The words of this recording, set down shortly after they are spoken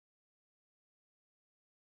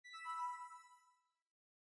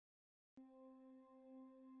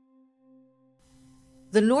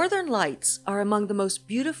The northern lights are among the most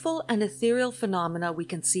beautiful and ethereal phenomena we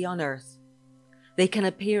can see on Earth. They can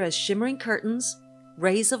appear as shimmering curtains,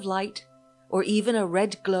 rays of light, or even a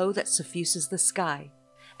red glow that suffuses the sky.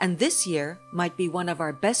 And this year might be one of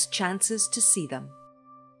our best chances to see them.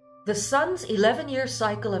 The sun's 11-year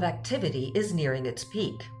cycle of activity is nearing its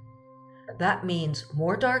peak. That means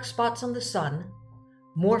more dark spots on the sun,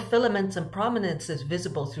 more filaments and prominences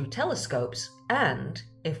visible through telescopes, and,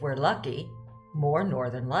 if we're lucky, more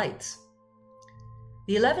northern lights.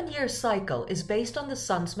 The 11-year cycle is based on the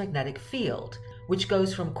sun's magnetic field, which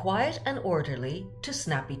goes from quiet and orderly to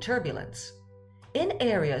snappy turbulence. In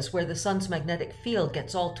areas where the sun's magnetic field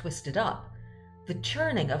gets all twisted up, the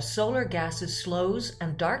churning of solar gases slows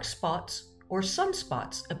and dark spots, or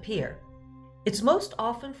sunspots, appear. It's most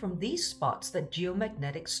often from these spots that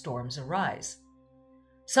geomagnetic storms arise.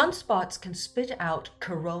 Sunspots can spit out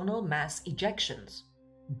coronal mass ejections,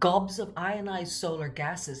 gobs of ionized solar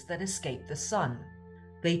gases that escape the sun.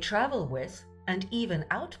 They travel with, and even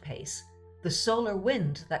outpace, the solar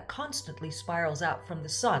wind that constantly spirals out from the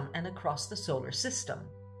sun and across the solar system.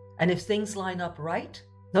 And if things line up right,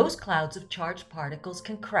 those clouds of charged particles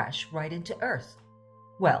can crash right into Earth.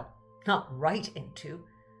 Well, not right into.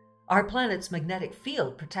 Our planet's magnetic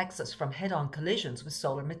field protects us from head-on collisions with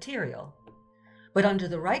solar material. But under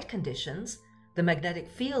the right conditions, the magnetic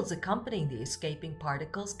fields accompanying the escaping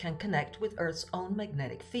particles can connect with Earth's own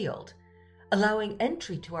magnetic field, allowing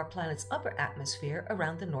entry to our planet's upper atmosphere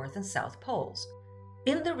around the North and South poles.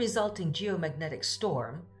 In the resulting geomagnetic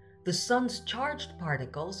storm, the sun's charged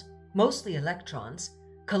particles, mostly electrons,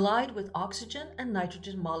 collide with oxygen and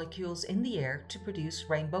nitrogen molecules in the air to produce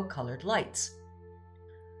rainbow-colored lights.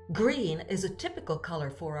 Green is a typical color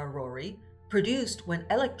for aurorae, produced when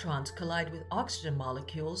electrons collide with oxygen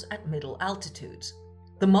molecules at middle altitudes.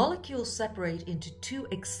 The molecules separate into two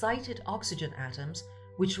excited oxygen atoms,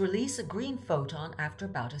 which release a green photon after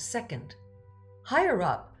about a second. Higher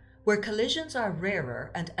up, where collisions are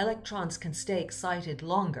rarer and electrons can stay excited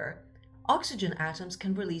longer, oxygen atoms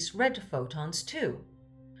can release red photons too.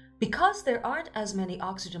 Because there aren't as many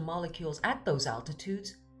oxygen molecules at those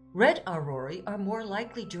altitudes, red aurorae are more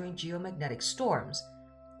likely during geomagnetic storms,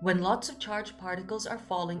 when lots of charged particles are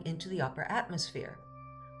falling into the upper atmosphere.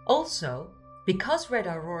 Also, because red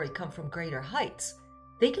aurorae come from greater heights,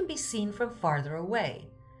 they can be seen from farther away,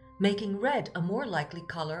 making red a more likely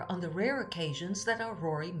color on the rare occasions that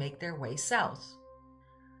aurorae make their way south.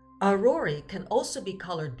 Aurorae can also be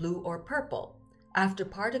colored blue or purple after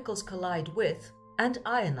particles collide with and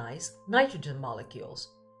ionize nitrogen molecules.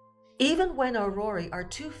 Even when aurorae are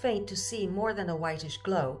too faint to see more than a whitish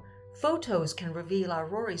glow, photos can reveal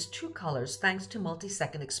aurorae's true colors thanks to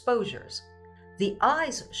multi-second exposures. The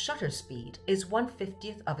eye's shutter speed is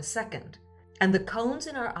 1/50th of a second, and the cones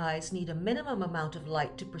in our eyes need a minimum amount of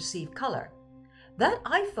light to perceive color. That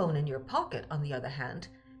iPhone in your pocket, on the other hand,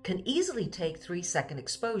 can easily take 3-second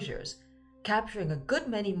exposures, capturing a good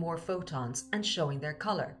many more photons and showing their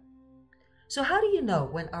color. So how do you know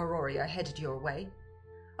when aurorae are headed your way?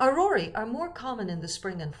 Aurorae are more common in the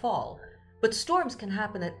spring and fall, but storms can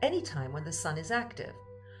happen at any time when the sun is active.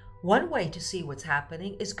 One way to see what's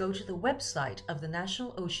happening is go to the website of the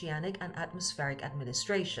National Oceanic and Atmospheric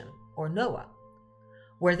Administration, or NOAA,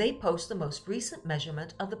 where they post the most recent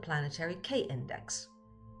measurement of the planetary K-index.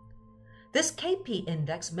 This KP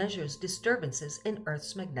index measures disturbances in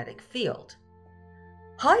Earth's magnetic field.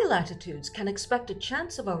 High latitudes can expect a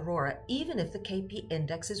chance of aurora even if the KP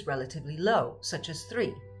index is relatively low, such as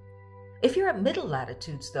 3. If you're at middle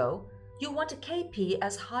latitudes, though, you want a KP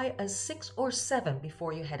as high as 6 or 7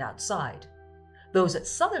 before you head outside. Those at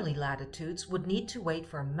southerly latitudes would need to wait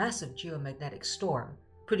for a massive geomagnetic storm,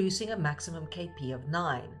 producing a maximum KP of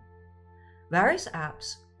 9. Various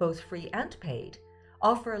apps, both free and paid,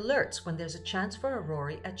 offer alerts when there's a chance for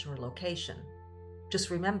aurorae at your location.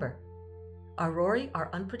 Just remember, aurorae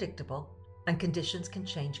are unpredictable and conditions can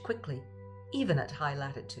change quickly, even at high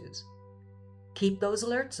latitudes. Keep those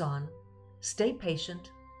alerts on, stay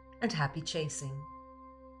patient, and happy chasing.